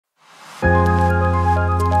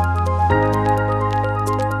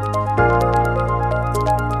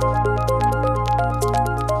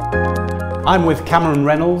I'm with Cameron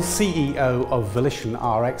Reynolds, CEO of Volition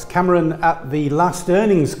RX. Cameron, at the last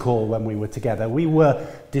earnings call when we were together, we were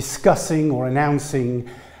discussing or announcing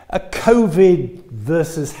a COVID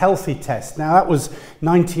versus healthy test. Now that was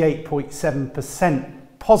 98.7%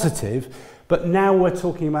 positive, but now we're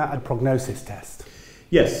talking about a prognosis test.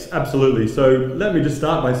 Yes, absolutely. So let me just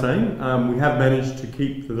start by saying we have managed to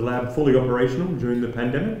keep the lab fully operational during the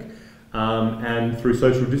pandemic. And through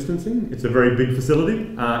social distancing. It's a very big facility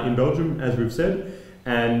in Belgium, as we've said,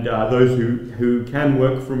 and those who can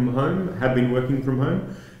work from home have been working from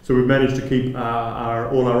home. So we've managed to keep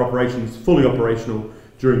all our operations fully operational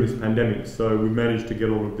during this pandemic. So we've managed to get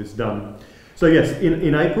all of this done. So yes,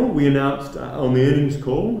 in April we announced on the earnings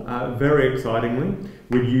call, very excitingly,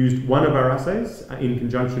 we'd used one of our assays in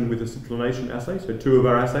conjunction with a supplementation assay, so two of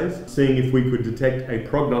our assays, seeing if we could detect a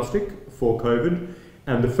prognostic for COVID.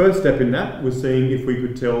 And the first step in that was seeing if we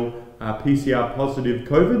could tell PCR positive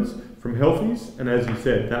COVIDs from healthies, and as you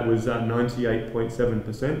said, that was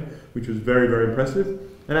 98.7%, which was very, very impressive,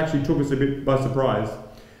 and actually took us a bit by surprise.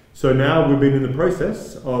 So now we've been in the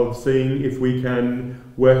process of seeing if we can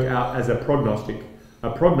work out as a prognostic. A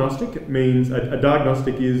prognostic means a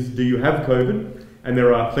diagnostic is, do you have COVID? And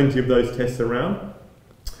there are plenty of those tests around.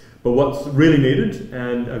 But what's really needed,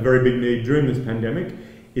 and a very big need during this pandemic,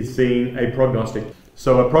 is seeing a prognostic.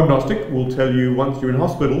 So a prognostic will tell you once you're in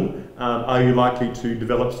hospital, are you likely to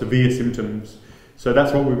develop severe symptoms? So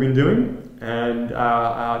that's what we've been doing, and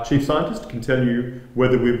our chief scientist can tell you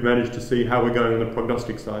whether we've managed to see how we're going on the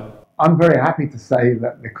prognostic side. I'm very happy to say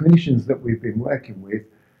that the clinicians that we've been working with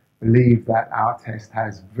believe that our test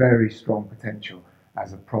has very strong potential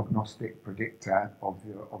as a prognostic predictor of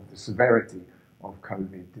the severity of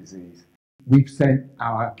COVID disease. We've sent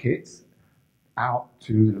our kits out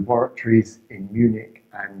to laboratories in Munich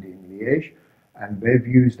and in Liège, and they've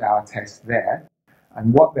used our test there.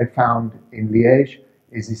 And what they found in Liège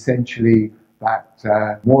is essentially that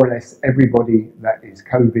more or less everybody that is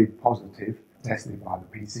COVID positive, tested by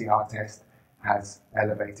the PCR test, has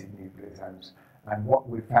elevated nucleosomes. And what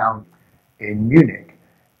we found in Munich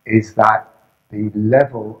is that the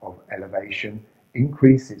level of elevation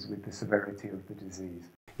increases with the severity of the disease.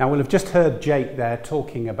 Now we'll have just heard Jake there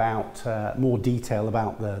talking about more detail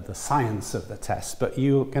about the science of the test, but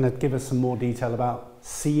you're going to give us some more detail about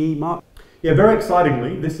CE mark? Yeah, very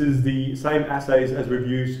excitingly, this is the same assays as we've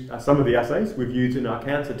used, some of the assays we've used in our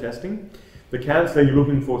cancer testing. The cancer, you're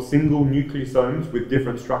looking for single nucleosomes with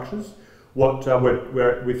different structures. What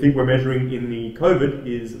we think we're measuring in the COVID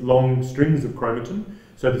is long strings of chromatin,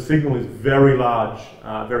 so the signal is very large,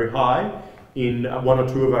 very high, in one or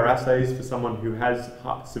two of our assays for someone who has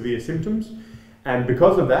severe symptoms. And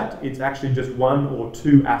because of that, it's actually just one or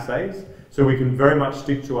two assays. So we can very much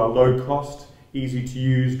stick to our low cost, easy to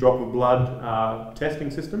use drop of blood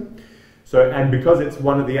testing system. So, and because it's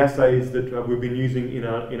one of the assays that we've been using in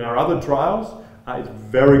our other trials, it's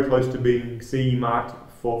very close to being CE marked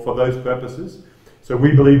for those purposes. So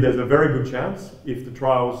we believe there's a very good chance, if the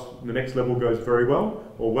trials, the next level goes very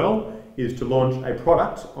well, is to launch a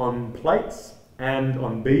product on plates and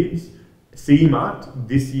on beads, CE marked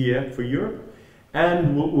this year for Europe.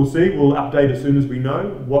 And we'll see, we'll update as soon as we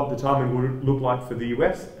know what the timing will look like for the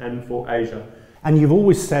US and for Asia. And you've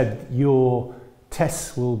always said your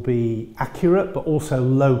tests will be accurate but also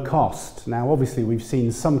low cost. Now obviously we've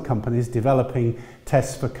seen some companies developing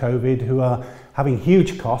tests for COVID who are having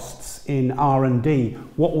huge costs in R&D.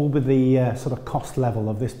 What will be the sort of cost level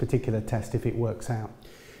of this particular test if it works out?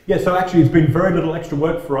 Yeah, so actually it's been very little extra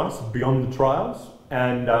work for us beyond the trials,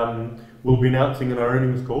 and we'll be announcing in our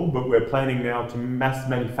earnings call, but we're planning now to mass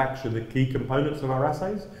manufacture the key components of our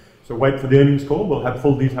assays. So wait for the earnings call, we'll have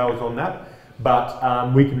full details on that,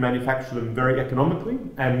 but we can manufacture them very economically,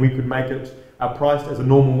 and we could make it priced as a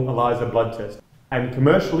normal ELISA blood test. And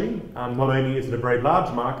commercially, not only is it a very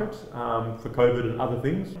large market for COVID and other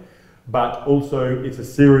things, but also it's a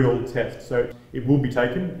serial test. So it will be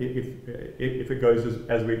taken, if it goes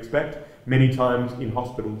as we expect, many times in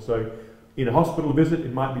hospital. So in a hospital visit,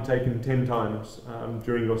 it might be taken 10 times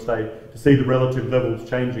during your stay to see the relative levels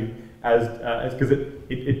changing because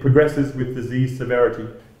it progresses with disease severity,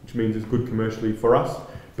 which means it's good commercially for us.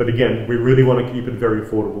 But again, we really want to keep it very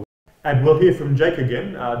affordable. And we'll hear from Jake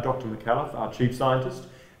again, Dr. Micallef, our chief scientist,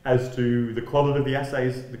 as to the quality of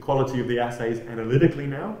the assays analytically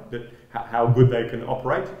now, how good they can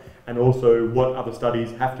operate, and also what other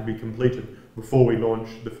studies have to be completed before we launch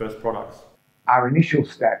the first products. Our initial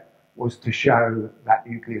step was to show that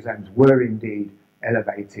nucleosomes were indeed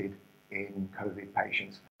elevated in COVID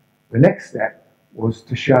patients. The next step was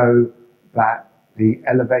to show that the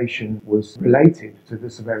elevation was related to the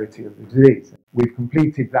severity of the disease. We've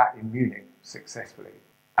completed that in Munich, successfully.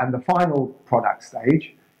 And the final product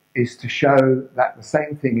stage is to show that the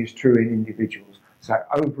same thing is true in individuals. So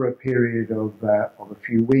over a period of a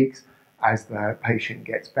few weeks, as the patient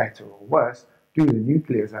gets better or worse, do the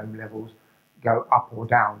nucleosome levels go up or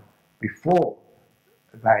down before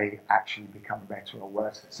they actually become better or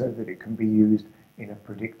worse, so that it can be used in a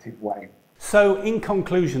predictive way. So in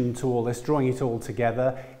conclusion to all this, drawing it all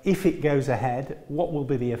together, if it goes ahead, what will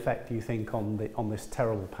be the effect, do you think, on this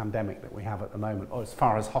terrible pandemic that we have at the moment, or as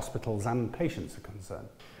far as hospitals and patients are concerned?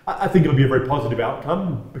 I think it'll be a very positive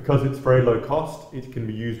outcome because it's very low cost, it can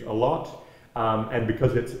be used a lot, and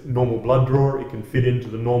because it's normal blood draw, it can fit into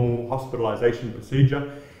the normal hospitalisation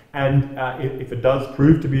procedure. And if it does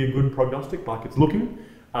prove to be a good prognostic, like it's looking,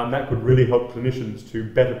 that could really help clinicians to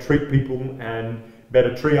better treat people and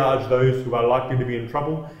better triage those who are likely to be in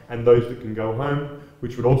trouble and those that can go home,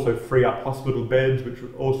 which would also free up hospital beds, which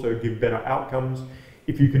would also give better outcomes.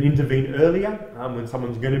 If you can intervene earlier, when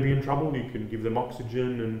someone's going to be in trouble, you can give them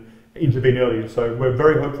oxygen and intervene earlier. So we're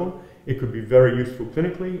very hopeful. It could be very useful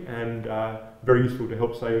clinically and very useful to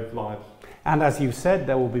help save lives. And as you said,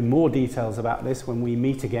 there will be more details about this when we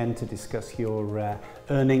meet again to discuss your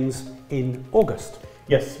earnings in August.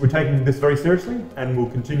 Yes, we're taking this very seriously and we'll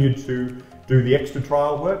continue to do the extra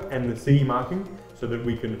trial work and the CE marking so that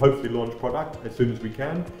we can hopefully launch product as soon as we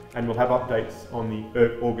can, and we'll have updates on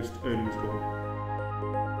the August earnings call.